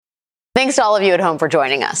Thanks to all of you at home for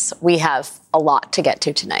joining us. We have a lot to get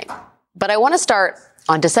to tonight. But I want to start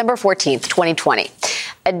on December 14th, 2020,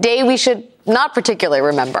 a day we should not particularly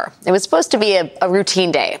remember. It was supposed to be a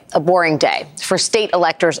routine day, a boring day for state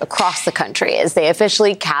electors across the country as they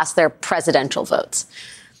officially cast their presidential votes.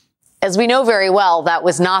 As we know very well, that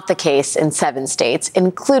was not the case in 7 states,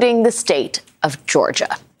 including the state of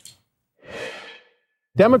Georgia.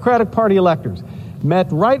 Democratic Party electors met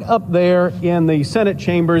right up there in the Senate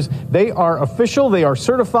chambers. They are official, they are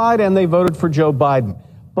certified, and they voted for Joe Biden.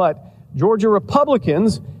 But Georgia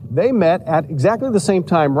Republicans, they met at exactly the same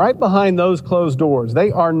time, right behind those closed doors.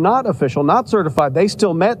 They are not official, not certified. They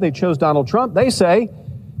still met. They chose Donald Trump, they say,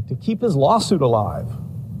 to keep his lawsuit alive.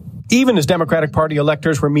 Even as Democratic Party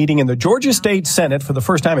electors were meeting in the Georgia State Senate for the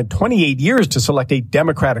first time in 28 years to select a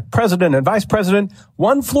Democratic president and vice president,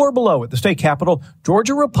 one floor below at the state capitol,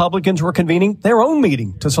 Georgia Republicans were convening their own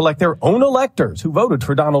meeting to select their own electors who voted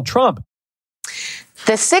for Donald Trump.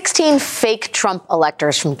 The 16 fake Trump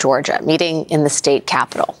electors from Georgia meeting in the state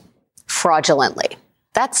capitol fraudulently.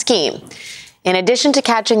 That scheme, in addition to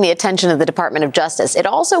catching the attention of the Department of Justice, it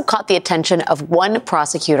also caught the attention of one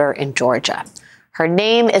prosecutor in Georgia. Her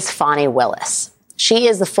name is Fani Willis. She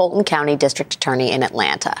is the Fulton County District Attorney in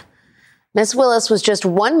Atlanta. Ms. Willis was just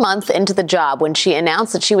 1 month into the job when she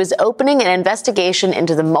announced that she was opening an investigation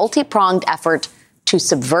into the multi-pronged effort to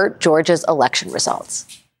subvert Georgia's election results.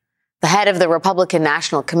 The head of the Republican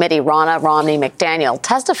National Committee, Ronna Romney McDaniel,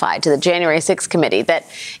 testified to the January 6th committee that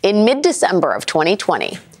in mid-December of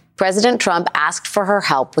 2020, President Trump asked for her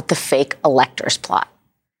help with the fake electors plot.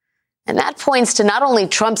 And that points to not only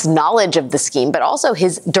Trump's knowledge of the scheme, but also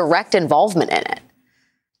his direct involvement in it.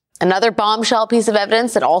 Another bombshell piece of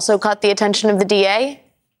evidence that also caught the attention of the DA,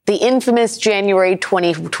 the infamous January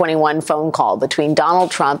 2021 phone call between Donald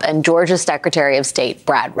Trump and Georgia's Secretary of State,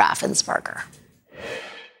 Brad Raffensperger.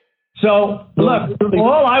 So, look,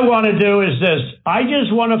 all I want to do is this. I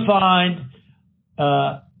just want to find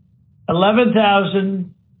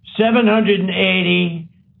 11,780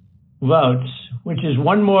 votes, which is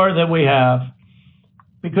one more than we have,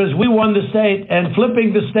 because we won the state, and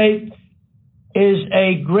flipping the state is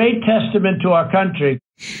a great testament to our country.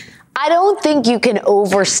 I don't think you can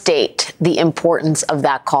overstate the importance of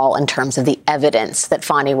that call in terms of the evidence that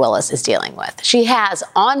Fani Willis is dealing with. She has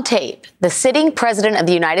on tape the sitting president of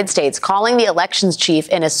the United States calling the elections chief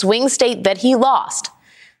in a swing state that he lost,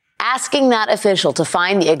 asking that official to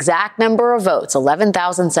find the exact number of votes,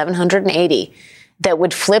 11,780, that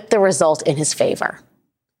would flip the result in his favor.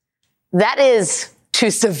 That is,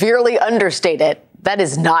 to severely understate it, that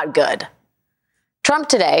is not good. Trump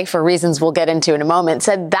today, for reasons we'll get into in a moment,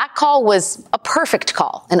 said that call was a perfect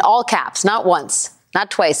call in all caps, not once,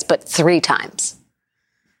 not twice, but 3 times.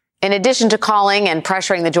 In addition to calling and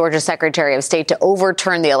pressuring the Georgia Secretary of State to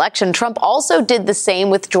overturn the election, Trump also did the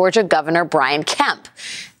same with Georgia Governor Brian Kemp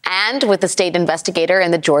and with the state investigator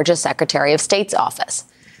in the Georgia Secretary of State's office.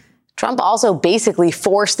 Trump also basically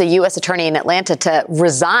forced the U.S. attorney in Atlanta to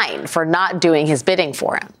resign for not doing his bidding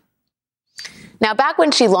for him. Now, back when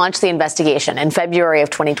she launched the investigation in February of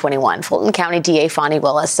 2021, Fulton County DA Fani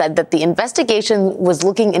Willis said that the investigation was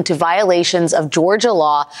looking into violations of Georgia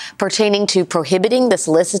law pertaining to prohibiting the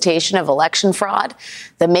solicitation of election fraud,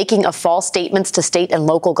 the making of false statements to state and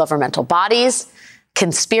local governmental bodies,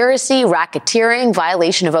 conspiracy, racketeering,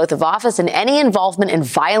 violation of oath of office, and any involvement in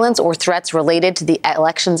violence or threats related to the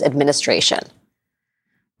elections administration.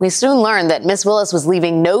 We soon learned that Ms. Willis was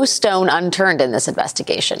leaving no stone unturned in this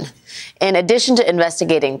investigation. In addition to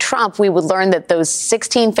investigating Trump, we would learn that those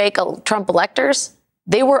 16 fake Trump electors,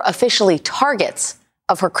 they were officially targets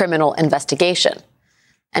of her criminal investigation.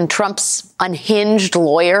 And Trump's unhinged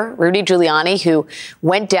lawyer, Rudy Giuliani, who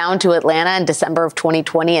went down to Atlanta in December of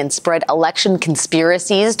 2020 and spread election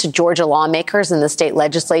conspiracies to Georgia lawmakers in the state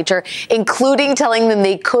legislature, including telling them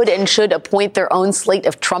they could and should appoint their own slate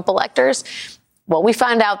of Trump electors. Well, we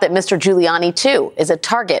found out that Mr. Giuliani, too, is a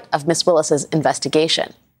target of Ms. Willis's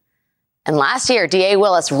investigation. And last year, DA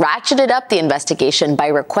Willis ratcheted up the investigation by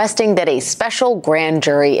requesting that a special grand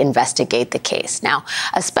jury investigate the case. Now,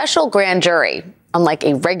 a special grand jury, unlike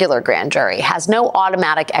a regular grand jury, has no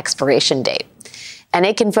automatic expiration date, and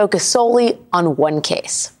it can focus solely on one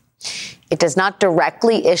case. It does not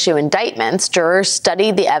directly issue indictments. Jurors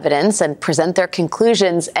study the evidence and present their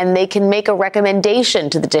conclusions, and they can make a recommendation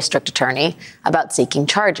to the district attorney about seeking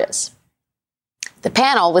charges. The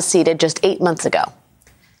panel was seated just 8 months ago.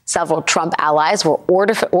 Several Trump allies were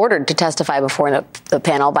ordered to testify before the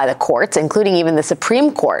panel by the courts, including even the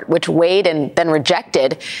Supreme Court, which weighed and then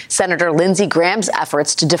rejected Senator Lindsey Graham's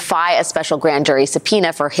efforts to defy a special grand jury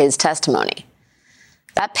subpoena for his testimony.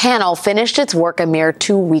 That panel finished its work a mere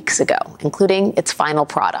 2 weeks ago, including its final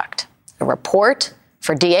product, a report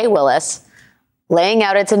for DA Willis laying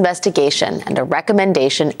out its investigation and a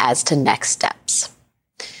recommendation as to next steps.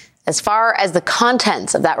 As far as the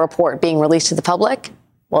contents of that report being released to the public,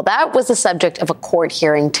 well, that was the subject of a court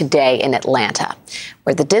hearing today in Atlanta,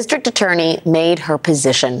 where the district attorney made her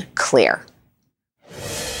position clear.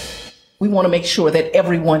 We want to make sure that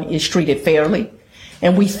everyone is treated fairly.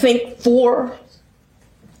 And we think for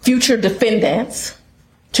future defendants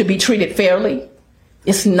to be treated fairly,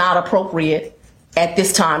 it's not appropriate at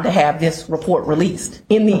this time to have this report released.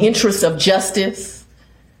 In the interest of justice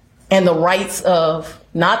and the rights of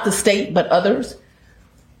not the state but others,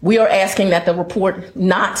 we are asking that the report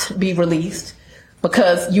not be released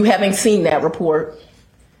because you having seen that report,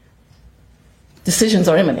 decisions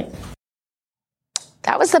are imminent.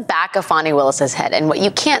 That was the back of Fani Willis's head. And what you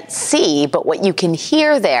can't see, but what you can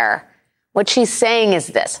hear there, what she's saying is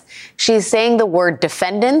this. She's saying the word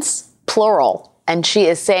defendants, plural, and she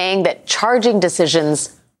is saying that charging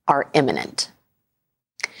decisions are imminent.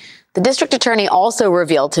 The district attorney also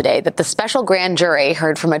revealed today that the special grand jury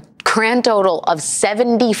heard from a grand total of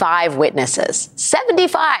 75 witnesses.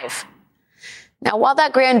 75! Now, while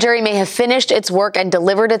that grand jury may have finished its work and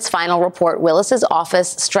delivered its final report, Willis's office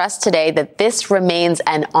stressed today that this remains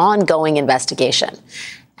an ongoing investigation.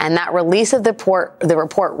 And that release of the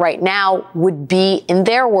report right now would be, in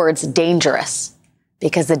their words, dangerous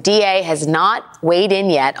because the DA has not weighed in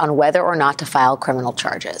yet on whether or not to file criminal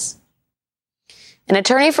charges. An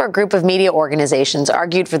attorney for a group of media organizations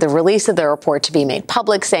argued for the release of the report to be made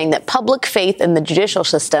public, saying that public faith in the judicial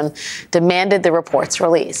system demanded the report's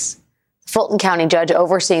release. Fulton County judge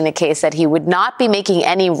overseeing the case said he would not be making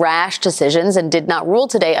any rash decisions and did not rule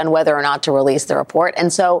today on whether or not to release the report.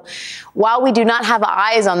 And so while we do not have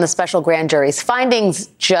eyes on the special grand jury's findings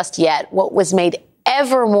just yet, what was made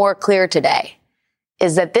ever more clear today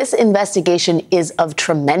is that this investigation is of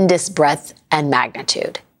tremendous breadth and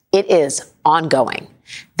magnitude. It is ongoing.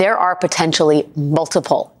 There are potentially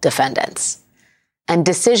multiple defendants. And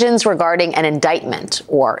decisions regarding an indictment,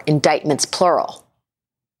 or indictments plural,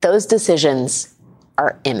 those decisions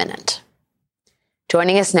are imminent.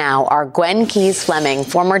 Joining us now are Gwen Keyes Fleming,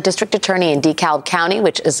 former district attorney in DeKalb County,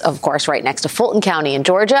 which is, of course, right next to Fulton County in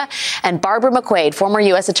Georgia, and Barbara McQuaid, former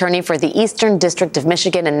U.S. attorney for the Eastern District of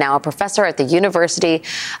Michigan and now a professor at the University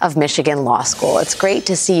of Michigan Law School. It's great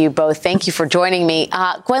to see you both. Thank you for joining me.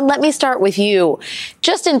 Gwen, let me start with you.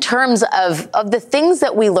 Just in terms of the things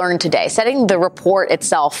that we learned today, setting the report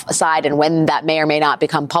itself aside and when that may or may not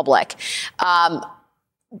become public,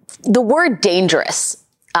 the word dangerous,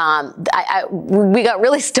 we got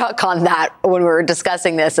really stuck on that when we were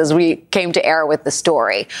discussing this as we came to air with the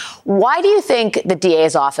story. Why do you think the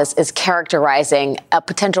DA's office is characterizing a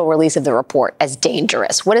potential release of the report as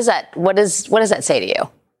dangerous? What does that say to you?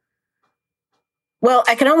 Well,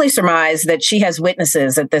 I can only surmise that she has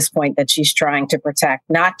witnesses at this point that she's trying to protect,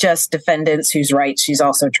 not just defendants whose rights she's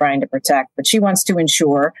also trying to protect, but she wants to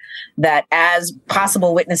ensure that as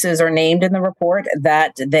possible witnesses are named in the report,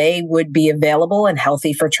 that they would be available and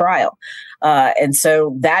healthy for trial. And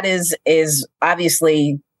so that is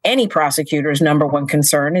obviously any prosecutor's number one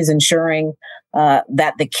concern, is ensuring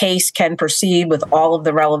that the case can proceed with all of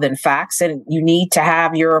the relevant facts. And you need to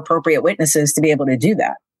have your appropriate witnesses to be able to do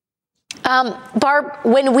that. Barb,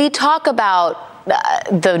 when we talk about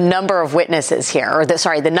the number of witnesses here, or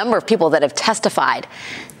the number of people that have testified,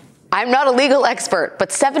 I'm not a legal expert,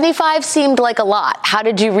 but 75 seemed like a lot. How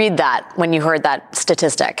did you read that when you heard that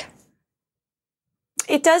statistic?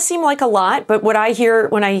 It does seem like a lot, but what I hear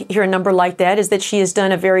when I hear a number like that is that she has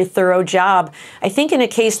done a very thorough job. I think in a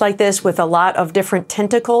case like this with a lot of different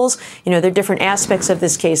tentacles, there are different aspects of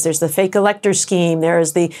this case. There's the fake elector scheme. There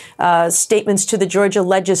is the statements to the Georgia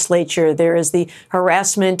legislature. There is the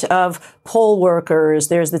harassment of poll workers.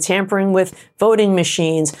 There's the tampering with voting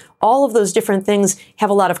machines. All of those different things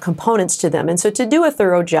have a lot of components to them. And so to do a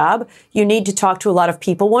thorough job, you need to talk to a lot of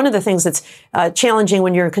people. One of the things that's challenging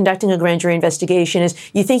when you're conducting a grand jury investigation is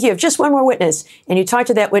you think you have just one more witness, and you talk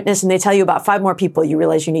to that witness and they tell you about 5 more people you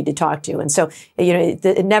realize you need to talk to. And so,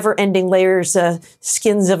 the never-ending layers,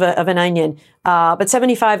 skins of an onion. But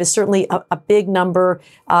 75 is certainly a big number.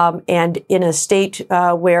 And in a state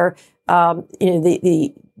where,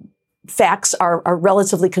 the facts are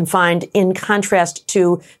relatively confined in contrast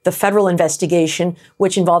to the federal investigation,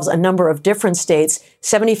 which involves a number of different states.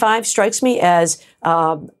 75 strikes me as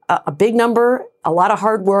a big number, a lot of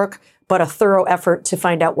hard work, but a thorough effort to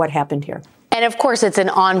find out what happened here. And of course, it's an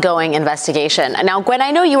ongoing investigation. Now, Gwen,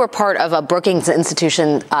 I know you were part of a Brookings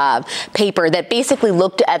Institution paper that basically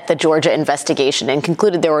looked at the Georgia investigation and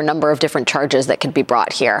concluded there were a number of different charges that could be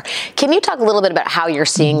brought here. Can you talk a little bit about how you're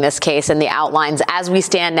seeing this case and the outlines as we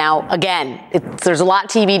stand now? Again, there's a lot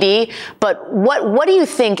TBD, but what do you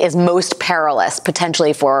think is most perilous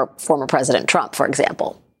potentially for former President Trump, for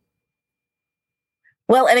example?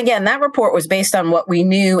 Well, and again, that report was based on what we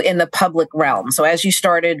knew in the public realm. So as you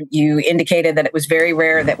started, you indicated that it was very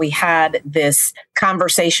rare that we had this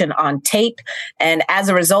conversation on tape. And as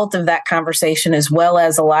a result of that conversation, as well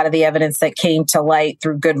as a lot of the evidence that came to light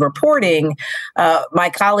through good reporting,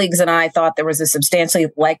 my colleagues and I thought there was a substantial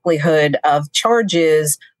likelihood of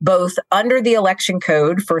charges both under the election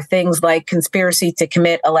code for things like conspiracy to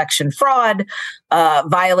commit election fraud,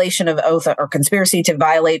 violation of oath or conspiracy to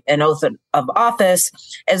violate an oath of office,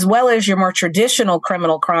 as well as your more traditional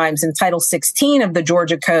criminal crimes in Title 16 of the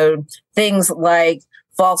Georgia Code, things like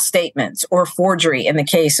false statements or forgery in the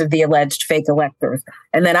case of the alleged fake electors.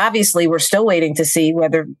 And then obviously we're still waiting to see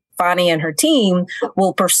whether Fani and her team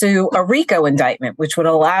will pursue a RICO indictment, which would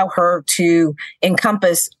allow her to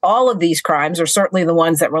encompass all of these crimes, or certainly the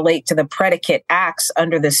ones that relate to the predicate acts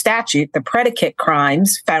under the statute, the predicate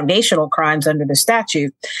crimes, foundational crimes under the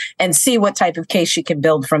statute, and see what type of case she can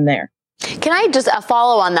build from there. Can I just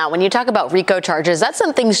follow on that? When you talk about RICO charges, that's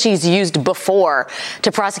something she's used before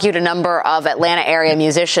to prosecute a number of Atlanta area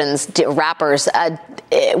musicians, rappers,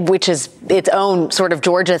 which is its own sort of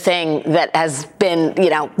Georgia thing that has been,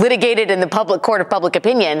 litigated in the public court of public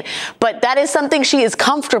opinion. But that is something she is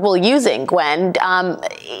comfortable using, Gwen.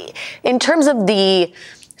 In terms of the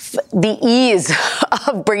ease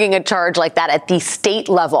of bringing a charge like that at the state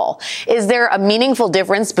level, is there a meaningful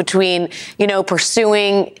difference between,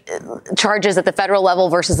 pursuing charges at the federal level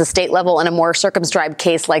versus the state level in a more circumscribed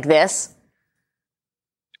case like this?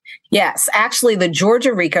 Yes, actually, the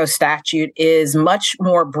Georgia RICO statute is much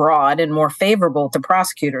more broad and more favorable to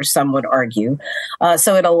prosecutors, some would argue.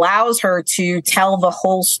 So it allows her to tell the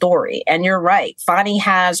whole story. And you're right. Fani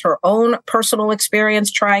has her own personal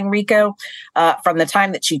experience trying RICO from the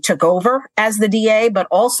time that she took over as the DA, but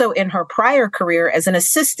also in her prior career as an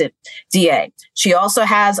assistant DA. She also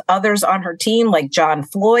has others on her team like John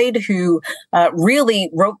Floyd, who really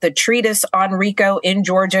wrote the treatise on RICO in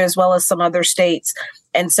Georgia, as well as some other states.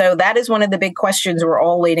 And so that is one of the big questions we're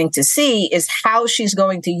all waiting to see, is how she's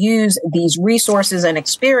going to use these resources and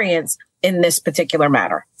experience in this particular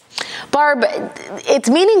matter. Barb, it's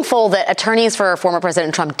meaningful that attorneys for former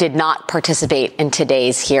President Trump did not participate in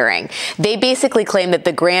today's hearing. They basically claim that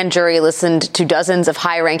the grand jury listened to dozens of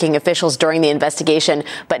high-ranking officials during the investigation,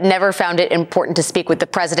 but never found it important to speak with the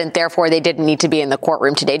president. Therefore, they didn't need to be in the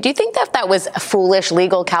courtroom today. Do you think that was a foolish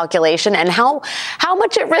legal calculation? And how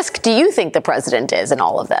much at risk do you think the president is in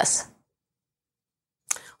all of this?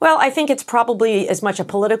 Well, I think it's probably as much a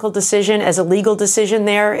political decision as a legal decision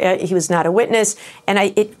there. He was not a witness, and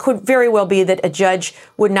it could very well be that a judge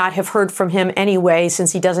would not have heard from him anyway,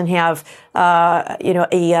 since he doesn't have,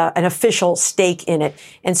 an official stake in it.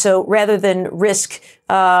 And so rather than risk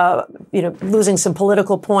losing some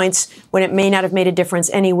political points when it may not have made a difference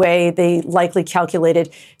anyway, they likely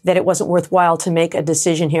calculated that it wasn't worthwhile to make a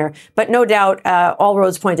decision here. But no doubt, all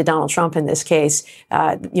roads point to Donald Trump in this case.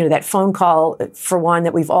 That phone call, for one,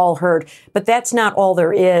 that we've all heard. But that's not all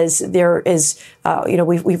there is. There is,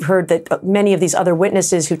 we've heard that many of these other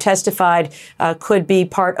witnesses who testified could be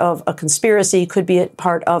part of a conspiracy, could be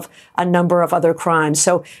part of a number of other crimes.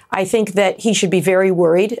 So I think that he should be very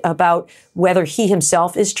worried about whether he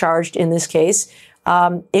himself is charged in this case.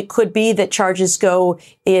 It could be that charges go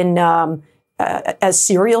in a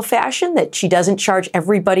serial fashion, that she doesn't charge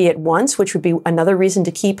everybody at once, which would be another reason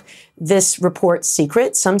to keep this report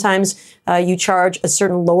secret. Sometimes you charge a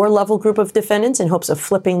certain lower level group of defendants in hopes of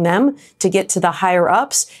flipping them to get to the higher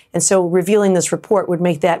ups. And so revealing this report would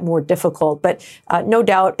make that more difficult. But no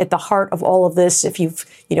doubt at the heart of all of this, if you've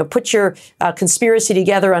put your conspiracy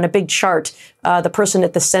together on a big chart, the person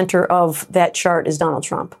at the center of that chart is Donald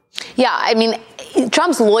Trump. Yeah, I mean,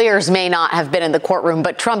 Trump's lawyers may not have been in the courtroom,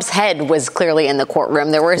 but Trump's head was clearly in the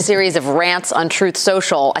courtroom. There were a series of rants on Truth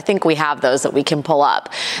Social. I think we have those that we can pull up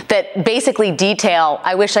that basically detail.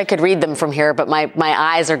 I wish I could read them from here, but my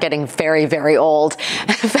eyes are getting very, very old.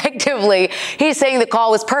 Effectively, he's saying the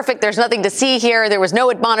call was perfect. There's nothing to see here. There was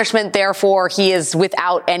no admonishment. Therefore, he is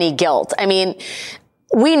without any guilt. I mean,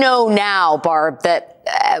 we know now, Barb, that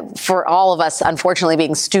for all of us, unfortunately,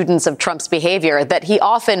 being students of Trump's behavior, that he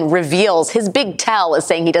often reveals his big tell is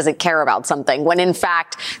saying he doesn't care about something, when in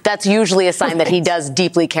fact, that's usually a sign that he does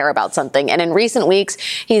deeply care about something. And in recent weeks,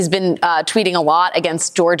 he's been tweeting a lot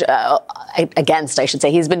against Georgia,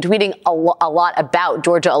 he's been tweeting a lot about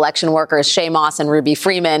Georgia election workers, Shay Moss and Ruby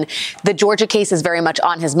Freeman. The Georgia case is very much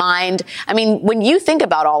on his mind. I mean, when you think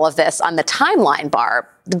about all of this on the timeline, Barb,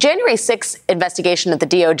 the January 6th investigation at the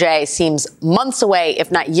DOJ seems months away,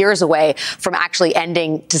 if not years away, from actually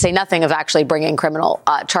ending, to say nothing of actually bringing criminal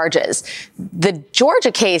charges. The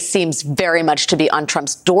Georgia case seems very much to be on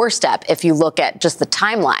Trump's doorstep if you look at just the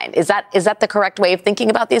timeline. Is that the correct way of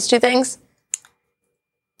thinking about these two things?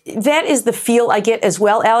 That is the feel I get as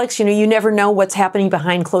well, Alex. You know, you never know what's happening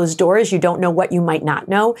behind closed doors. You don't know what you might not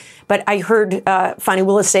know. But I heard Fani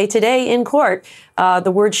Willis say today in court,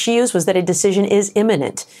 the word she used was that a decision is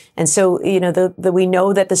imminent. And so, you know, we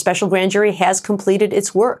know that the special grand jury has completed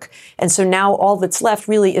its work. And so now all that's left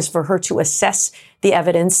really is for her to assess the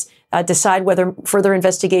evidence, decide whether further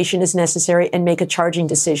investigation is necessary, and make a charging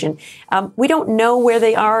decision. We don't know where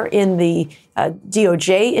they are in the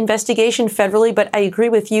DOJ investigation federally, but I agree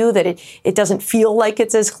with you that it doesn't feel like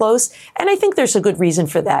it's as close. And I think there's a good reason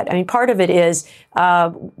for that. I mean, part of it is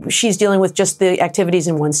she's dealing with just the activities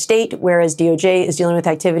in one state, whereas DOJ is dealing with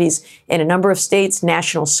activities in a number of states,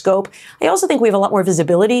 national scope. I also think we have a lot more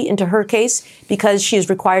visibility into her case because she is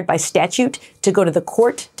required by statute to go to the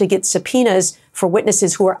court to get subpoenas for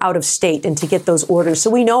witnesses who are out of state and to get those orders. So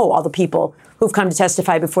we know all the people who've come to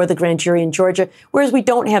testify before the grand jury in Georgia, whereas we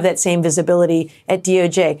don't have that same visibility at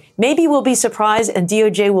DOJ. Maybe we'll be surprised and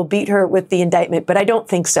DOJ will beat her with the indictment, but I don't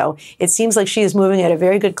think so. It seems like she is moving at a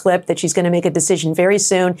very good clip, that she's going to make a decision very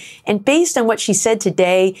soon. And based on what she said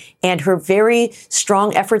today and her very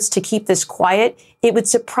strong efforts to keep this quiet, it would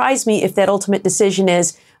surprise me if that ultimate decision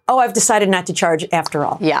is, oh, I've decided not to charge after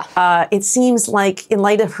all. Yeah. It seems like, in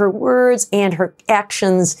light of her words and her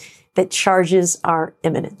actions, that charges are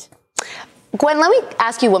imminent. Gwen, let me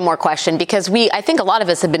ask you one more question, because I think a lot of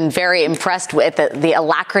us have been very impressed with the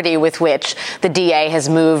alacrity with which the DA has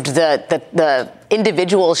moved the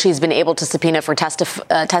individuals she's been able to subpoena for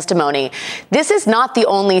testimony. This is not the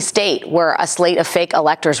only state where a slate of fake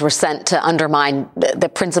electors were sent to undermine the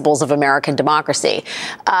principles of American democracy.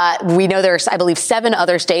 We know there's, I believe, 7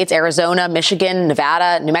 other states: Arizona, Michigan,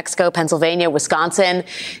 Nevada, New Mexico, Pennsylvania, Wisconsin.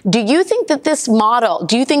 Do you think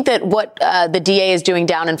that what the DA is doing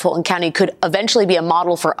down in Fulton County could eventually be a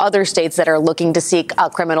model for other states that are looking to seek a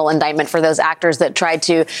criminal indictment for those actors that tried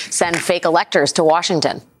to send fake electors to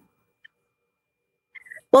Washington?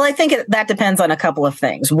 Well, I think that depends on a couple of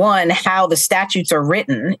things. One, how the statutes are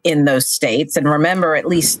written in those states. And remember, at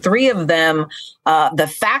least 3 of them,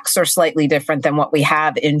 the facts are slightly different than what we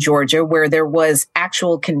have in Georgia, where there was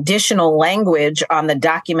actual conditional language on the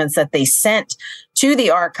documents that they sent to the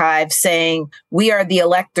archive saying, we are the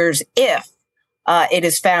electors if it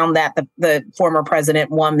is found that the former president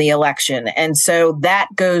won the election. And so that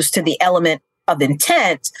goes to the element of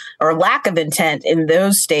intent or lack of intent in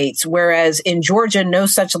those states, whereas in Georgia, no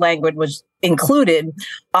such language was included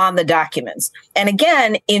on the documents. And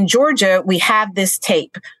again, in Georgia, we have this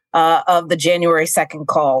tape of the January 2nd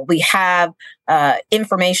call. We have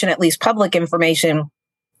information, at least public information,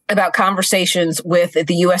 about conversations with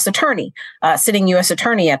the U.S. attorney, sitting U.S.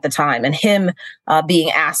 attorney at the time, and him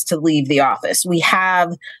being asked to leave the office. We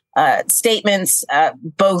have statements,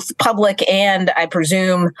 both public and, I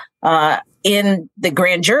presume, in the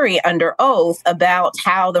grand jury under oath, about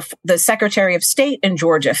how the Secretary of State in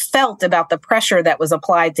Georgia felt about the pressure that was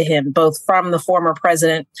applied to him, both from the former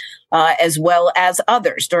president as well as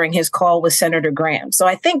others during his call with Senator Graham. So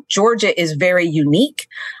I think Georgia is very unique,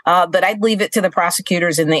 but I'd leave it to the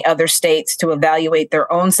prosecutors in the other states to evaluate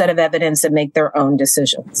their own set of evidence and make their own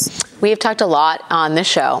decisions. We have talked a lot on this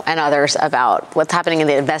show and others about what's happening at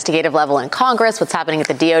the investigative level in Congress, what's happening at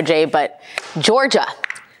the DOJ, but Georgia,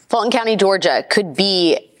 Fulton County, Georgia, could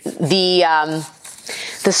be the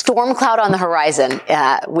storm cloud on the horizon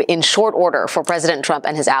in short order for President Trump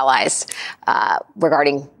and his allies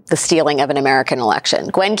regarding the stealing of an American election.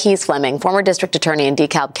 Gwen Keyes-Fleming, former district attorney in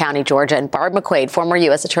DeKalb County, Georgia, and Barb McQuaid, former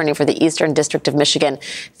U.S. attorney for the Eastern District of Michigan.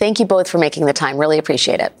 Thank you both for making the time. Really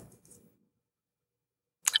appreciate it.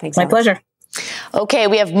 Thanks. My pleasure. Okay,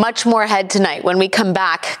 we have much more ahead tonight. When we come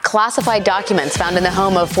back, classified documents found in the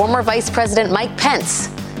home of former Vice President Mike Pence,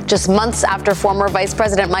 just months after former Vice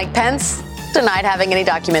President Mike Pence denied having any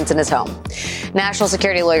documents in his home. National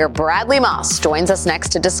security lawyer Bradley Moss joins us next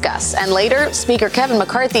to discuss. And later, Speaker Kevin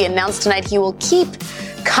McCarthy announced tonight he will keep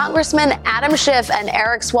Congressman Adam Schiff and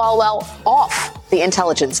Eric Swalwell off the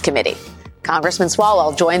Intelligence Committee. Congressman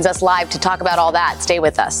Swalwell joins us live to talk about all that. Stay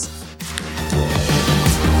with us.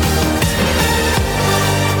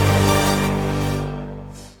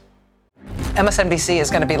 MSNBC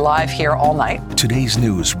is going to be live here all night. Today's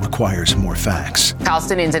news requires more facts.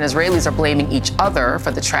 Palestinians and Israelis are blaming each other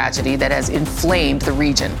for the tragedy that has inflamed the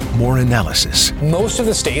region. More analysis. Most of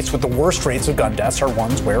the states with the worst rates of gun deaths are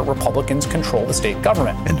ones where Republicans control the state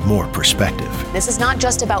government. And more perspective. This is not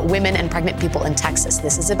just about women and pregnant people in Texas.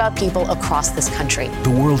 This is about people across this country.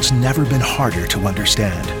 The world's never been harder to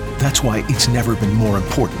understand. That's why it's never been more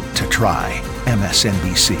important to try.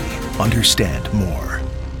 MSNBC. Understand more.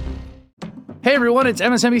 Hey everyone, it's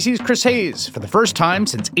MSNBC's Chris Hayes. For the first time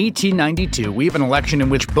since 1892, we have an election in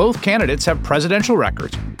which both candidates have presidential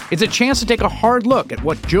records. It's a chance to take a hard look at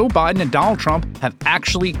what Joe Biden and Donald Trump have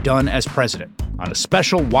actually done as president. On a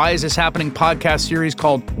special Why Is This Happening podcast series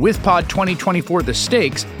called With Pod 2024 The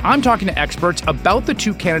Stakes, I'm talking to experts about the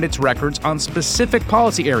two candidates' records on specific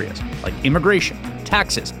policy areas like immigration,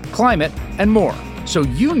 taxes, climate, and more. So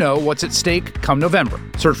you know what's at stake come November.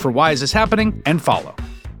 Search for Why Is This Happening and follow.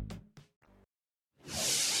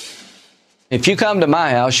 If you come to my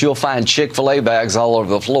house, you'll find Chick-fil-A bags all over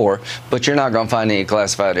the floor, but you're not going to find any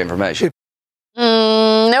classified information.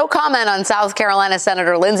 No comment on South Carolina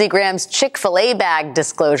Senator Lindsey Graham's Chick-fil-A bag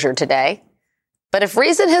disclosure today. But if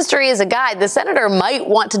recent history is a guide, the senator might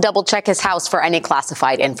want to double-check his house for any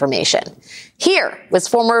classified information. Here was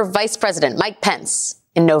former Vice President Mike Pence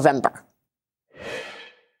in November.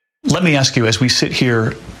 Let me ask you, as we sit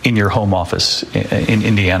here in your home office in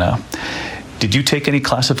Indiana, did you take any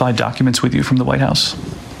classified documents with you from the White House?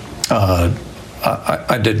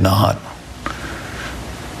 I did not.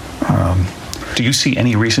 Do you see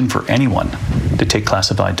any reason for anyone to take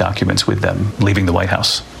classified documents with them leaving the White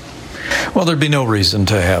House? Well, there'd be no reason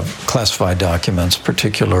to have classified documents,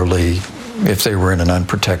 particularly if they were in an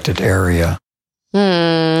unprotected area.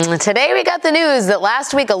 Today we got the news that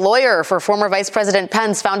last week a lawyer for former Vice President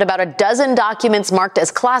Pence found about a dozen documents marked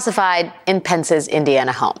as classified in Pence's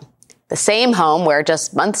Indiana home. The same home where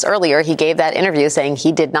just months earlier he gave that interview saying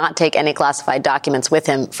he did not take any classified documents with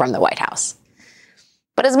him from the White House.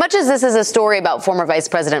 But as much as this is a story about former Vice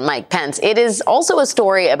President Mike Pence, it is also a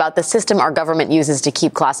story about the system our government uses to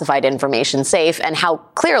keep classified information safe and how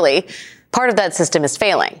clearly part of that system is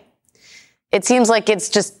failing. It seems like it's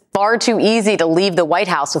just far too easy to leave the White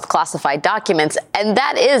House with classified documents, and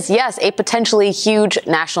that is, yes, a potentially huge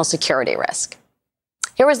national security risk.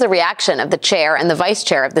 Here was the reaction of the chair and the vice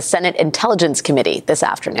chair of the Senate Intelligence Committee this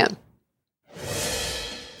afternoon.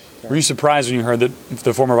 Were you surprised when you heard that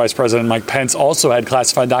the former Vice President Mike Pence also had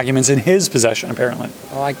classified documents in his possession, apparently?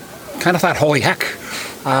 Well, I kind of thought, holy heck.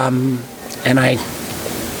 And I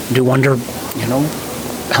do wonder,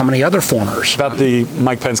 how many other foreigners. About the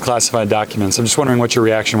Mike Pence classified documents, I'm just wondering what your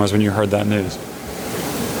reaction was when you heard that news.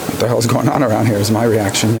 What the hell is going on around here is my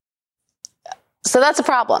reaction. So that's a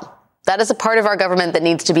problem. That is a part of our government that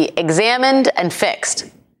needs to be examined and fixed.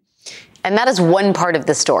 And that is one part of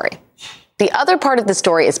the story. The other part of the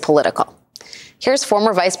story is political. Here's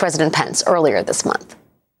former Vice President Pence earlier this month.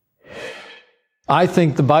 I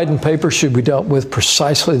think the Biden papers should be dealt with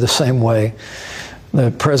precisely the same way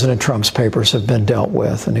that President Trump's papers have been dealt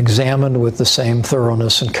with and examined with the same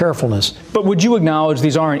thoroughness and carefulness. But would you acknowledge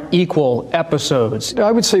these aren't equal episodes?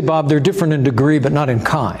 I would say, Bob, they're different in degree, but not in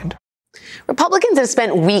kind. Republicans have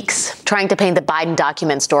spent weeks trying to paint the Biden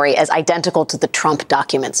document story as identical to the Trump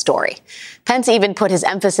document story. Pence even put his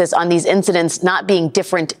emphasis on these incidents not being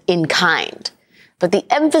different in kind. But the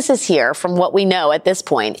emphasis here, from what we know at this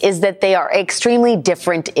point, is that they are extremely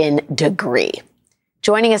different in degree.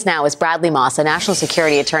 Joining us now is Bradley Moss, a national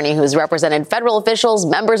security attorney who has represented federal officials,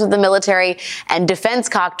 members of the military, and defense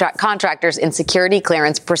contractors in security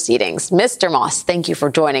clearance proceedings. Mr. Moss, thank you for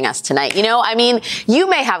joining us tonight. You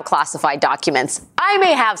may have classified documents. I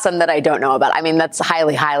may have some that I don't know about. That's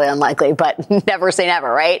highly, highly unlikely, but never say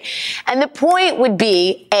never, right? And the point would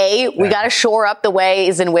be, A, we got to shore up the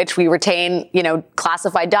ways in which we retain,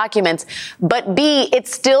 classified documents. But B, it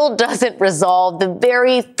still doesn't resolve the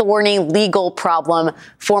very thorny legal problem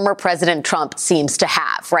former President Trump seems to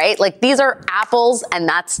have, right? Like, these are apples and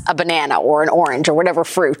that's a banana or an orange or whatever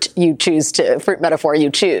fruit metaphor you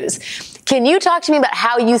choose. Can you talk to me about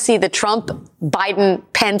how you see the Trump, Biden,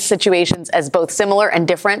 Pence situations as both similar and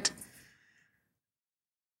different?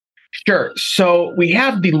 Sure. So we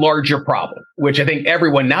have the larger problem, which I think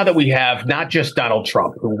everyone, now that we have not just Donald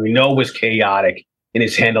Trump, who we know was chaotic in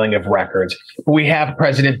his handling of records, but we have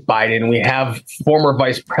President Biden, we have former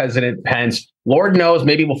Vice President Pence. Lord knows,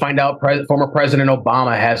 maybe we'll find out former President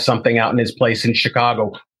Obama has something out in his place in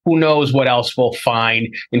Chicago. Who knows what else we'll find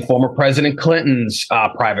in former President Clinton's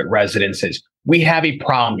private residences. We have a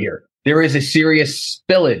problem here. There is a serious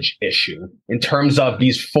spillage issue in terms of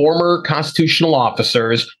these former constitutional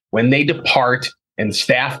officers. When they depart and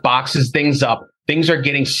staff boxes things up, things are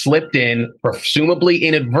getting slipped in, presumably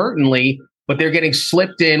inadvertently, but they're getting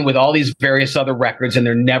slipped in with all these various other records, and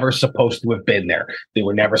they're never supposed to have been there. They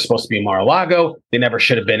were never supposed to be in Mar-a-Lago. They never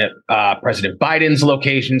should have been at President Biden's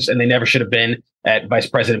locations, and they never should have been at Vice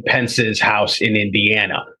President Pence's house in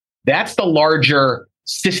Indiana. That's the larger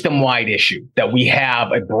system-wide issue that we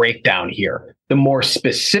have a breakdown here. The more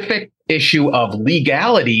specific issue of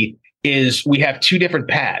legality is we have two different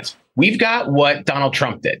paths. We've got what Donald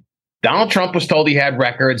Trump did. Donald Trump was told he had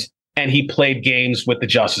records, and he played games with the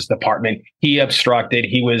Justice Department. He obstructed.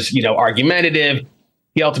 He was, argumentative.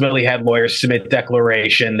 He ultimately had lawyers submit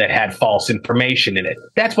declaration that had false information in it.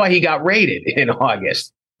 That's why he got raided in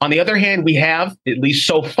August. On the other hand, we have, at least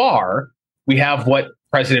so far, we have what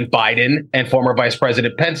President Biden and former Vice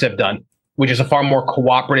President Pence have done, which is a far more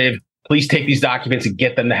cooperative, please take these documents and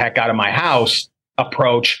get them the heck out of my house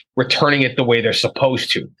approach, returning it the way they're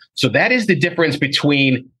supposed to. So that is the difference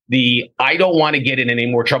between the I don't want to get in any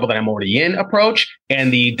more trouble than I'm already in approach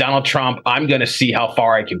and the Donald Trump, I'm going to see how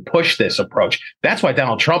far I can push this approach. That's why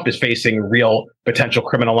Donald Trump is facing real potential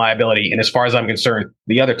criminal liability. And as far as I'm concerned,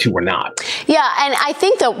 the other two were not. Yeah, and I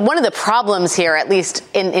think that one of the problems here, at least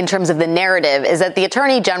in terms of the narrative, is that the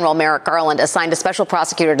Attorney General, Merrick Garland, assigned a special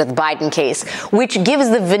prosecutor to the Biden case, which gives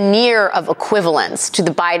the veneer of equivalence to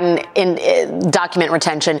the Biden document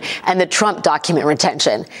retention and the Trump document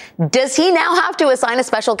retention. Does he now have to assign a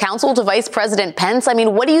special counsel to Vice President Pence? I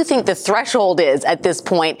mean, what do you think the threshold is at this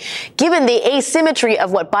point, given the asymmetry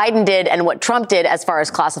of what Biden did and what Trump did as far as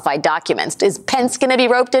classified documents? Is Pence going to be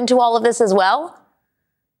roped into all of this as well?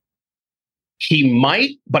 He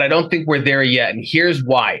might, but I don't think we're there yet. And here's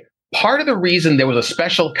why. Part of the reason there was a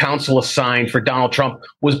special counsel assigned for Donald Trump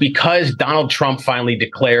was because Donald Trump finally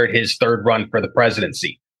declared his third run for the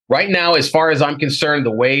presidency. Right now, as far as I'm concerned,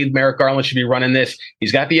 the way Merrick Garland should be running this,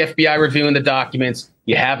 he's got the FBI reviewing the documents.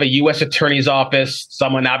 You have a U.S. Attorney's Office,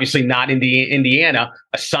 someone obviously not in Indiana,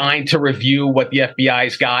 assigned to review what the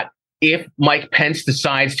FBI's got. If Mike Pence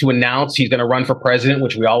decides to announce he's going to run for president,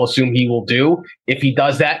 which we all assume he will do, if he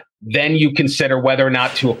does that, then you consider whether or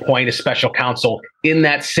not to appoint a special counsel in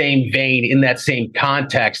that same vein, in that same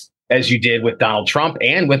context as you did with Donald Trump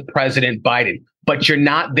and with President Biden. But you're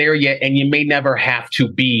not there yet, and you may never have to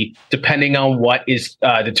be, depending on what is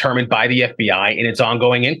determined by the FBI in its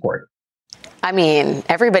ongoing inquiry. I mean,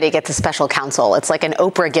 everybody gets a special counsel. It's like an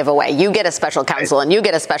Oprah giveaway. You get a special counsel and you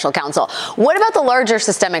get a special counsel. What about the larger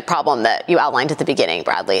systemic problem that you outlined at the beginning,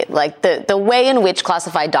 Bradley? Like the way in which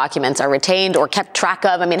classified documents are retained or kept track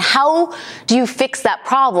of. I mean, how do you fix that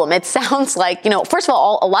problem? It sounds like, first of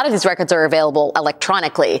all, a lot of these records are available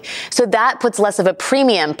electronically. So that puts less of a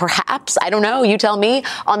premium, perhaps, I don't know, you tell me,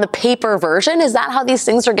 on the paper version. Is that how these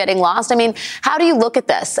things are getting lost? I mean, how do you look at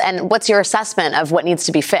this? And what's your assessment of what needs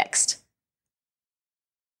to be fixed?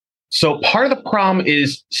 So part of the problem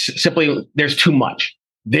is simply there's too much.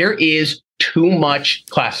 There is too much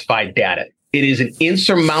classified data. It is an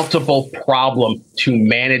insurmountable problem to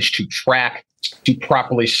manage, to track, to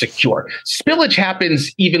properly secure. Spillage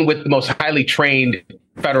happens even with the most highly trained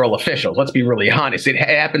federal officials. Let's be really honest. It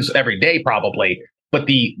happens every day, probably. But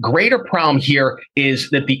the greater problem here is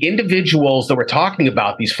that the individuals that we're talking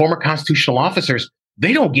about, these former constitutional officers,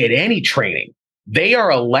 they don't get any training. They are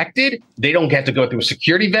elected. They don't get to go through a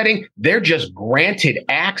security vetting. They're just granted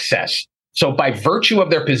access. So by virtue of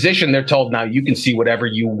their position, they're told, now you can see whatever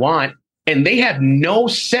you want. And they have no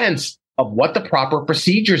sense of what the proper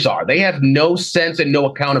procedures are. They have no sense and no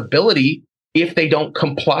accountability if they don't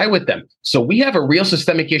comply with them. So we have a real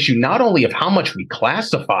systemic issue, not only of how much we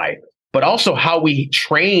classify, but also how we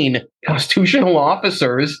train constitutional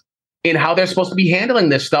officers in how they're supposed to be handling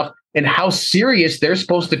this stuff and how serious they're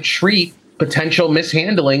supposed to treat potential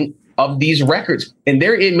mishandling of these records. And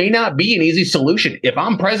it may not be an easy solution. If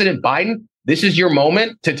I'm President Biden, this is your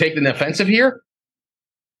moment to take the offensive here.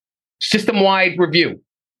 System-wide review.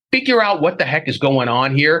 Figure out what the heck is going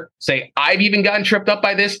on here. Say, I've even gotten tripped up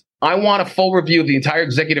by this. I want a full review of the entire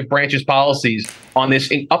executive branch's policies on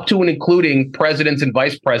this, up to and including presidents and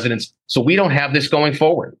vice presidents, so we don't have this going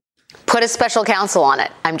forward. Put a special counsel on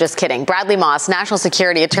it. I'm just kidding. Bradley Moss, national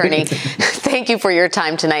security attorney. Thank you for your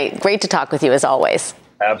time tonight. Great to talk with you as always.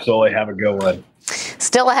 Absolutely. Have a good one.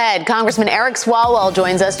 Still ahead, Congressman Eric Swalwell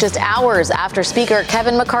joins us just hours after Speaker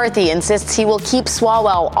Kevin McCarthy insists he will keep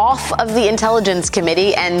Swalwell off of the Intelligence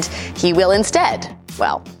Committee, and he will instead,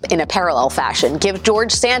 well, in a parallel fashion, give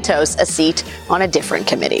George Santos a seat on a different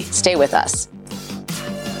committee. Stay with us.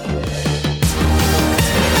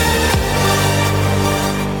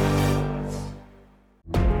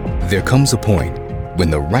 There comes a point when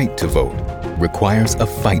the right to vote requires a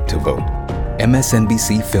fight to vote.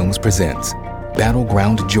 MSNBC Films presents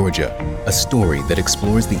Battleground Georgia, a story that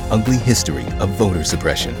explores the ugly history of voter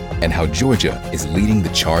suppression and how Georgia is leading the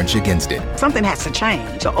charge against it. Something has to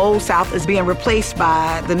change. The old South is being replaced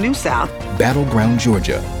by the new South. Battleground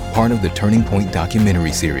Georgia, part of the Turning Point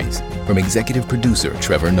documentary series from executive producer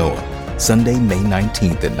Trevor Noah. Sunday, May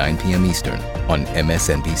 19th at 9 p.m. Eastern on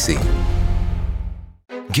MSNBC.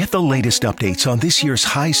 Get the latest updates on this year's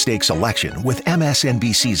high-stakes election with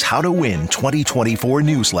MSNBC's How to Win 2024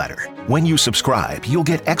 newsletter. When you subscribe, you'll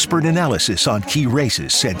get expert analysis on key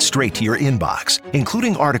races sent straight to your inbox,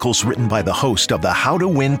 including articles written by the host of the How to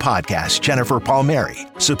Win podcast, Jennifer Palmieri.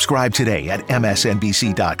 Subscribe today at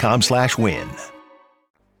msnbc.com/win.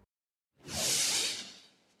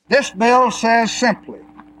 This bill says simply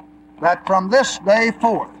that from this day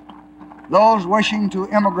forth, those wishing to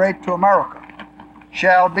immigrate to America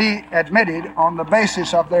shall be admitted on the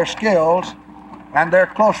basis of their skills and their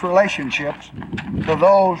close relationships to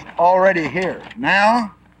those already here.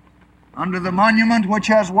 Now, under the monument which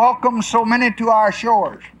has welcomed so many to our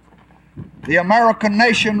shores, the American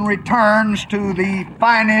nation returns to the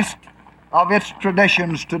finest of its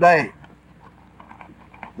traditions today.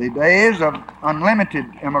 The days of unlimited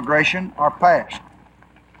immigration are past.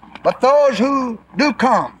 But those who do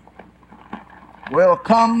come will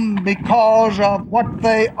come because of what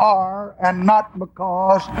they are and not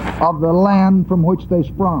because of the land from which they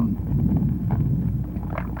sprung.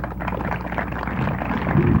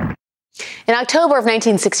 In October of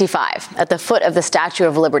 1965, at the foot of the Statue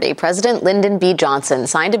of Liberty, President Lyndon B. Johnson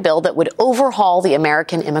signed a bill that would overhaul the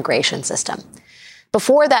American immigration system.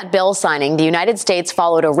 Before that bill signing, the United States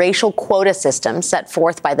followed a racial quota system set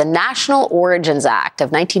forth by the National Origins Act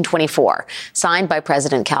of 1924, signed by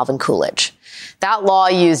President Calvin Coolidge. That law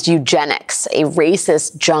used eugenics, a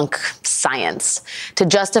racist junk science, to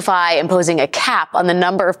justify imposing a cap on the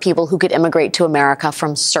number of people who could immigrate to America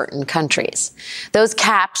from certain countries. Those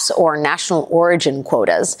caps, or national origin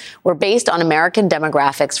quotas, were based on American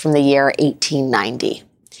demographics from the year 1890.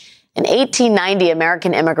 In 1890,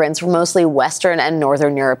 American immigrants were mostly Western and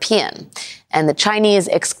Northern European. And the Chinese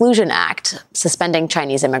Exclusion Act, suspending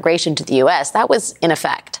Chinese immigration to the U.S., that was in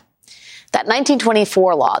effect. That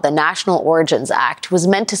 1924 law, the National Origins Act, was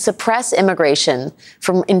meant to suppress immigration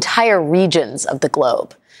from entire regions of the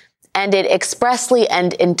globe. And it expressly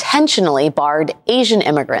and intentionally barred Asian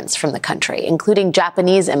immigrants from the country, including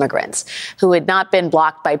Japanese immigrants who had not been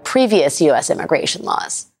blocked by previous U.S. immigration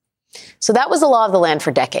laws. So that was the law of the land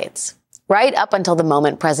for decades, right up until the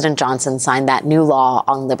moment President Johnson signed that new law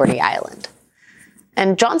on Liberty Island.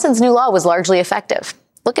 And Johnson's new law was largely effective.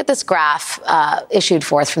 Look at this graph issued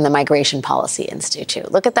forth from the Migration Policy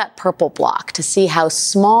Institute. Look at that purple block to see how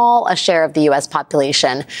small a share of the U.S.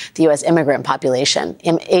 population, the U.S. immigrant population,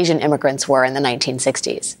 Asian immigrants were in the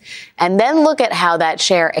 1960s. And then look at how that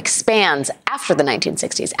share expands after the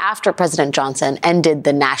 1960s, after President Johnson ended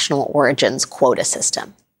the national origins quota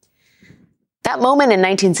system. That moment in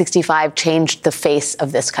 1965 changed the face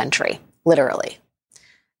of this country, literally.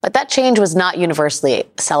 But that change was not universally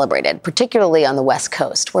celebrated, particularly on the West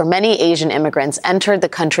Coast, where many Asian immigrants entered the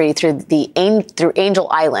country through Angel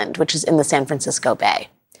Island, which is in the San Francisco Bay.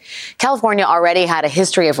 California already had a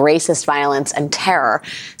history of racist violence and terror,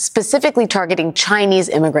 specifically targeting Chinese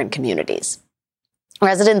immigrant communities.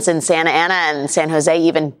 Residents in Santa Ana and San Jose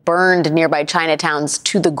even burned nearby Chinatowns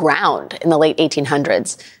to the ground in the late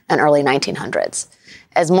 1800s and early 1900s.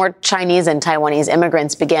 As more Chinese and Taiwanese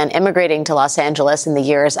immigrants began immigrating to Los Angeles in the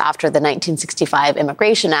years after the 1965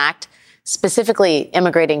 Immigration Act, specifically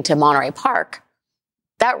immigrating to Monterey Park,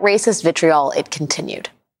 that racist vitriol, it continued.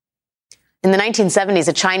 In the 1970s,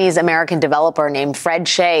 a Chinese-American developer named Fred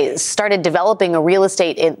Shea started developing real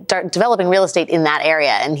estate in that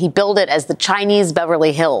area, and he billed it as the Chinese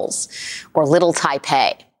Beverly Hills, or Little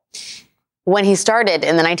Taipei. When he started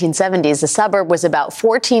in the 1970s, the suburb was about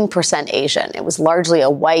 14% Asian. It was largely a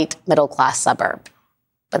white middle-class suburb.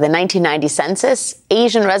 By the 1990 census,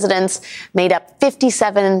 Asian residents made up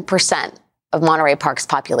 57% of Monterey Park's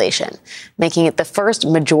population, making it the first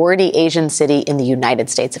majority Asian city in the United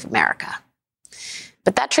States of America.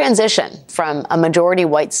 But that transition from a majority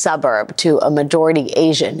white suburb to a majority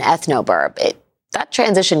Asian ethnoburb, that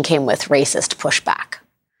transition came with racist pushback.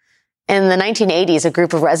 In the 1980s, a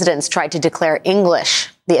group of residents tried to declare English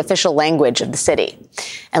the official language of the city,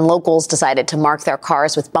 and locals decided to mark their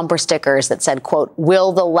cars with bumper stickers that said, quote,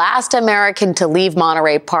 "Will the last American to leave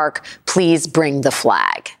Monterey Park please bring the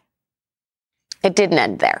flag?" It didn't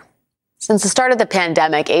end there. Since the start of the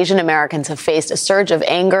pandemic, Asian Americans have faced a surge of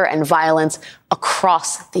anger and violence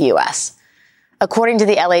across the U.S. According to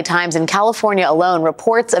the LA Times, in California alone,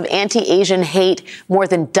 reports of anti-Asian hate more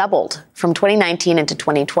than doubled from 2019 into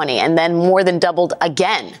 2020, and then more than doubled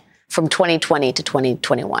again from 2020 to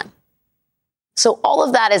 2021. So all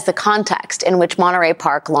of that is the context in which Monterey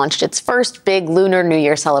Park launched its first big Lunar New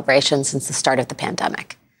Year celebration since the start of the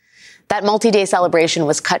pandemic. That multi-day celebration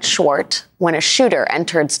was cut short when a shooter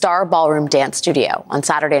entered Star Ballroom Dance Studio on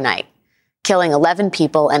Saturday night, killing 11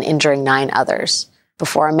 people and injuring 9 others,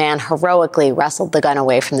 before a man heroically wrestled the gun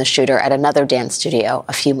away from the shooter at another dance studio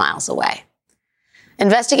a few miles away.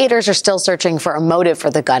 Investigators are still searching for a motive for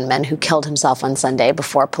the gunman who killed himself on Sunday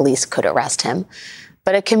before police could arrest him.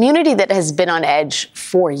 But a community that has been on edge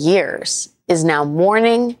for years is now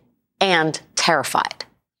mourning and terrified.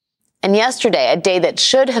 And yesterday, a day that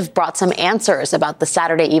should have brought some answers about the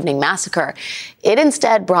Saturday evening massacre, it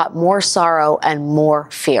instead brought more sorrow and more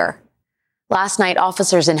fear. Last night,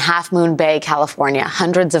 officers in Half Moon Bay, California,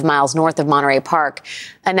 hundreds of miles north of Monterey Park,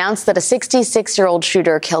 announced that a 66-year-old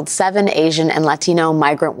shooter killed 7 Asian and Latino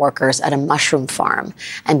migrant workers at a mushroom farm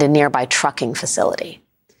and a nearby trucking facility.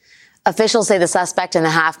 Officials say the suspect in the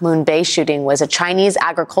Half Moon Bay shooting was a Chinese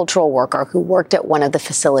agricultural worker who worked at one of the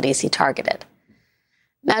facilities he targeted.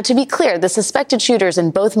 Now, to be clear, the suspected shooters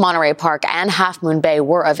in both Monterey Park and Half Moon Bay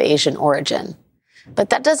were of Asian origin.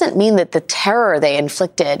 But that doesn't mean that the terror they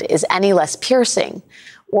inflicted is any less piercing,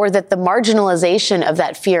 or that the marginalization of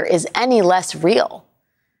that fear is any less real.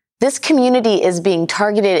 This community is being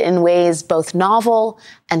targeted in ways both novel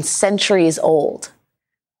and centuries old.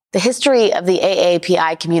 The history of the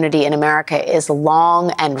AAPI community in America is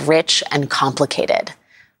long and rich and complicated,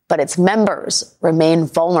 but its members remain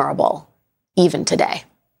vulnerable even today.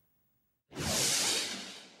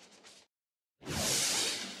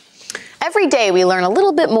 Every day we learn a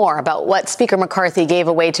little bit more about what Speaker McCarthy gave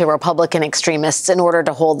away to Republican extremists in order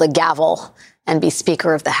to hold the gavel and be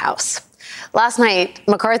Speaker of the House. Last night,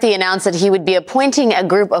 McCarthy announced that he would be appointing a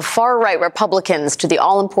group of far-right Republicans to the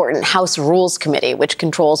all-important House Rules Committee, which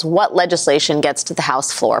controls what legislation gets to the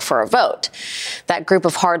House floor for a vote. That group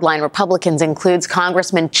of hardline Republicans includes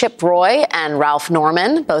Congressman Chip Roy and Ralph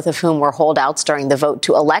Norman, both of whom were holdouts during the vote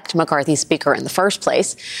to elect McCarthy Speaker in the first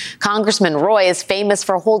place. Congressman Roy is famous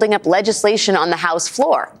for holding up legislation on the House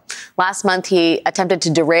floor. Last month, he attempted to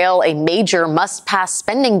derail a major must-pass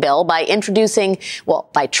spending bill by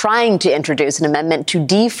trying to introduce an amendment to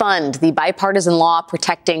defund the bipartisan law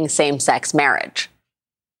protecting same-sex marriage.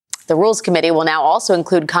 The Rules Committee will now also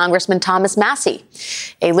include Congressman Thomas Massie,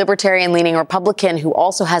 a libertarian-leaning Republican who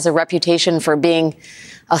also has a reputation for being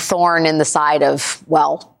a thorn in the side of,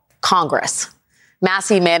 Congress.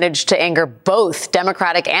 Massie managed to anger both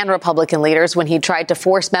Democratic and Republican leaders when he tried to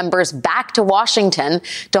force members back to Washington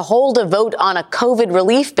to hold a vote on a COVID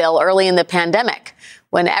relief bill early in the pandemic,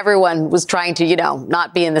 when everyone was trying to,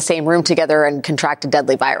 not be in the same room together and contract a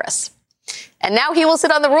deadly virus. And now he will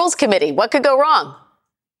sit on the Rules Committee. What could go wrong?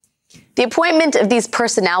 The appointment of these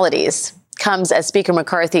personalities comes as Speaker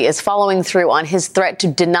McCarthy is following through on his threat to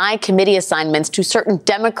deny committee assignments to certain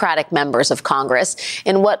Democratic members of Congress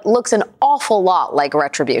in what looks an awful lot like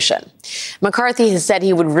retribution. McCarthy has said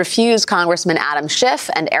he would refuse Congressman Adam Schiff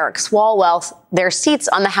and Eric Swalwell their seats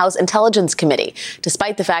on the House Intelligence Committee,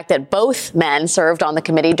 despite the fact that both men served on the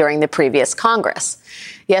committee during the previous Congress.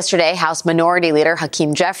 Yesterday, House Minority Leader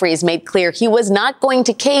Hakeem Jeffries made clear he was not going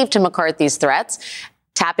to cave to McCarthy's threats,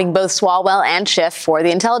 tapping both Swalwell and Schiff for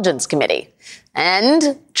the Intelligence Committee.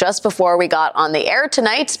 And just before we got on the air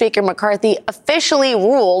tonight, Speaker McCarthy officially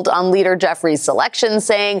ruled on Leader Jeffries' selection,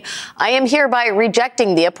 saying, "I am hereby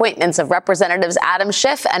rejecting the appointments of Representatives Adam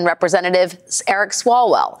Schiff and Representative Eric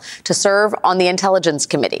Swalwell to serve on the Intelligence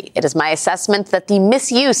Committee. It is my assessment that the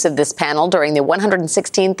misuse of this panel during the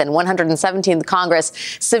 116th and 117th Congress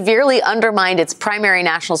severely undermined its primary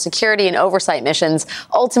national security and oversight missions,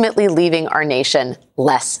 ultimately leaving our nation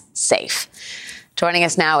less safe." Joining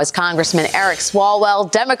us now is Congressman Eric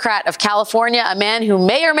Swalwell, Democrat of California, a man who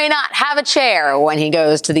may or may not have a chair when he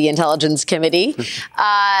goes to the Intelligence Committee.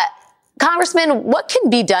 Congressman, what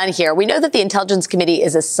can be done here? We know that the Intelligence Committee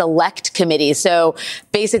is a select committee, so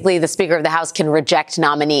basically the Speaker of the House can reject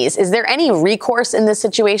nominees. Is there any recourse in this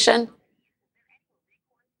situation?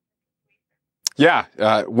 Yeah,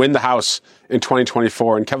 win the House in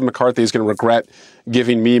 2024, and Kevin McCarthy is going to regret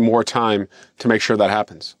giving me more time to make sure that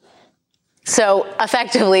happens. So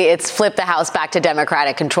effectively, it's flip the House back to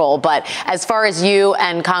Democratic control. But as far as you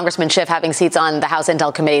and Congressman Schiff having seats on the House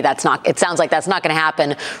Intel Committee, it sounds like that's not going to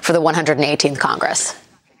happen for the 118th Congress.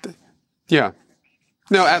 Yeah.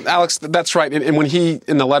 No, Alex, that's right. And when he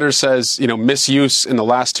in the letter says, misuse in the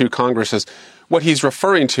last 2 Congresses, what he's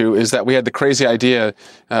referring to is that we had the crazy idea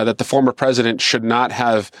that the former president should not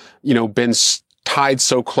have, been tied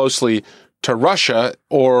so closely to Russia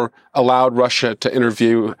or allowed Russia to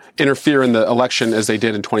interfere in the election as they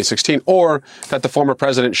did in 2016, or that the former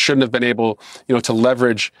president shouldn't have been able, to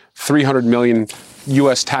leverage 300 million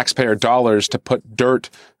U.S. taxpayer dollars to put dirt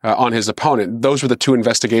on his opponent. Those were the two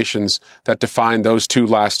investigations that defined those two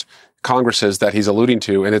last Congresses that he's alluding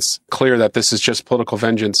to. And it's clear that this is just political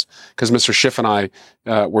vengeance because Mr. Schiff and I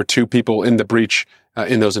were two people in the breach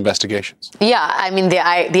in those investigations. Yeah, I mean, the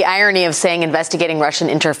irony of saying investigating Russian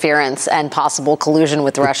interference and possible collusion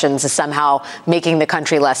with Russians is somehow making the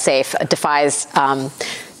country less safe defies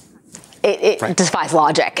defies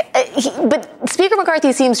logic. But Speaker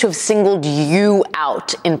McCarthy seems to have singled you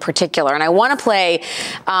out in particular. And I want to play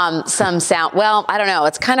some sound. Well, I don't know.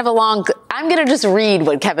 It's kind of a long. I'm going to just read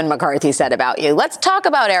what Kevin McCarthy said about you. Let's talk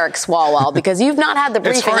about Eric Swalwell because you've not had the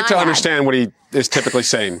briefing. It's hard to understand what he is typically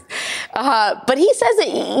saying. But he says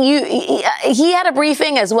that he had a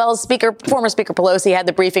briefing as well as former Speaker Pelosi had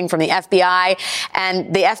the briefing from the FBI.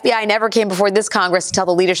 And the FBI never came before this Congress to tell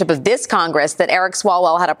the leadership of this Congress that Eric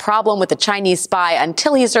Swalwell had a problem with a Chinese spy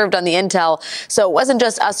until he served on the intel. So it wasn't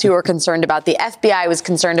just us who were concerned about. The FBI was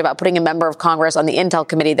concerned about putting a member of Congress on the intel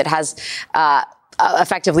committee that has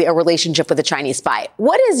effectively a relationship with a Chinese spy.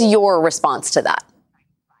 What is your response to that?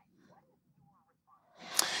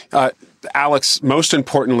 Alex, most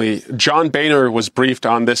importantly, John Boehner was briefed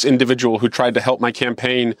on this individual who tried to help my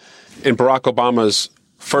campaign in Barack Obama's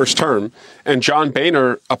first term. And John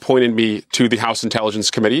Boehner appointed me to the House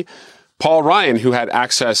Intelligence Committee. Paul Ryan, who had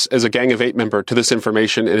access as a Gang of Eight member to this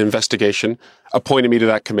information and investigation, appointed me to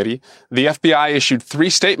that committee. The FBI issued 3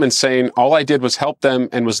 statements saying all I did was help them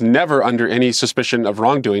and was never under any suspicion of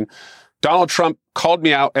wrongdoing. Donald Trump called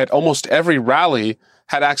me out at almost every rally,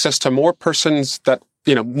 had access to more persons that,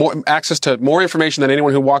 more access to more information than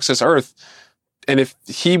anyone who walks this earth. And if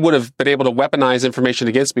he would have been able to weaponize information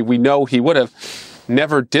against me, we know he would have.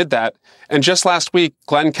 Never did that. And just last week,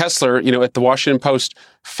 Glenn Kessler, at the Washington Post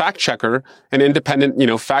fact checker, an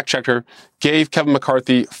independent, fact checker, gave Kevin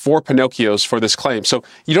McCarthy 4 Pinocchios for this claim. So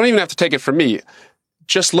you don't even have to take it from me.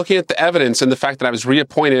 Just looking at the evidence and the fact that I was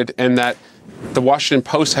reappointed and that the Washington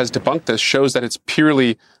Post has debunked this shows that it's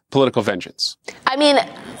purely political vengeance. I mean,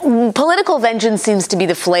 political vengeance seems to be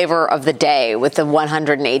the flavor of the day with the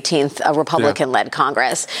 118th Republican-led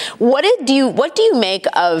Congress. What do you make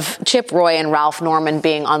of Chip Roy and Ralph Norman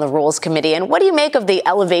being on the Rules Committee? And what do you make of the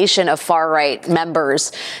elevation of far-right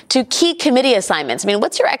members to key committee assignments? I mean,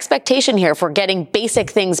 what's your expectation here for getting basic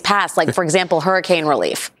things passed, like, for example, hurricane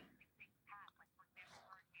relief?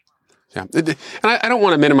 Yeah. And I don't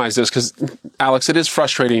want to minimize this because, Alex, it is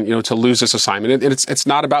frustrating, to lose this assignment. It's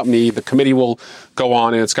not about me. The committee will go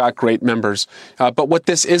on and it's got great members. But what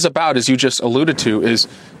this is about, as you just alluded to, is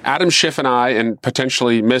Adam Schiff and I and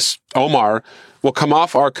potentially Miss Omar will come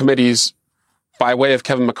off our committees by way of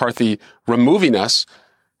Kevin McCarthy removing us.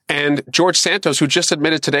 And George Santos, who just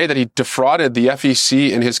admitted today that he defrauded the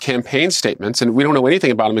FEC in his campaign statements, and we don't know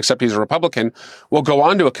anything about him except he's a Republican, will go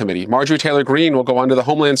on to a committee. Marjorie Taylor Greene will go on to the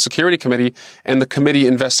Homeland Security Committee and the committee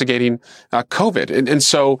investigating COVID. And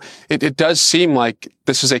so it does seem like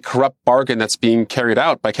this is a corrupt bargain that's being carried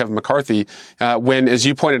out by Kevin McCarthy when, as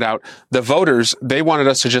you pointed out, the voters, they wanted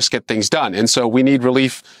us to just get things done. And so we need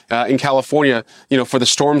relief in California, for the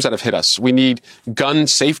storms that have hit us. We need gun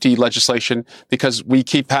safety legislation because we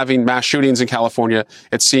keep having mass shootings in California,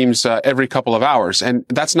 it seems, every couple of hours. And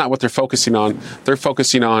that's not what they're focusing on. They're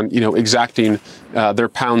focusing on, exacting their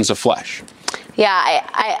pounds of flesh. Yeah,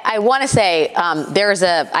 I want to say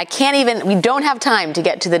we don't have time to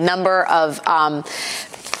get to the number of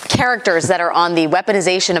characters that are on the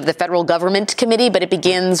weaponization of the federal government committee, but it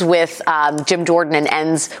begins with Jim Jordan and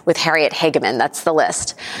ends with Harriet Hageman. That's the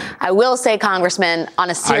list. I will say, Congressman, on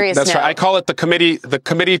a serious note. That's right. I call it the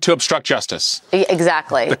committee to obstruct justice.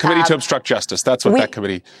 Exactly. The committee to obstruct justice. That's what that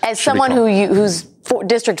committee as someone whose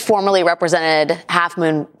district formerly represented Half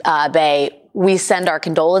Moon Bay, we send our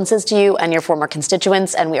condolences to you and your former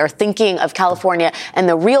constituents, and we are thinking of California and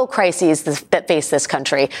the real crises that face this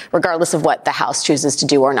country, regardless of what the House chooses to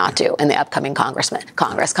do or not do in the upcoming Congress.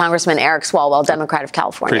 Congressman Eric Swalwell, Democrat of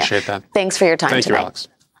California. Appreciate that. Thanks for your time tonight. Thank you, Alex.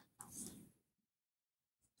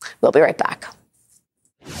 We'll be right back.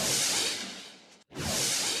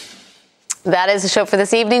 That is the show for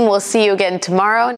this evening. We'll see you again tomorrow.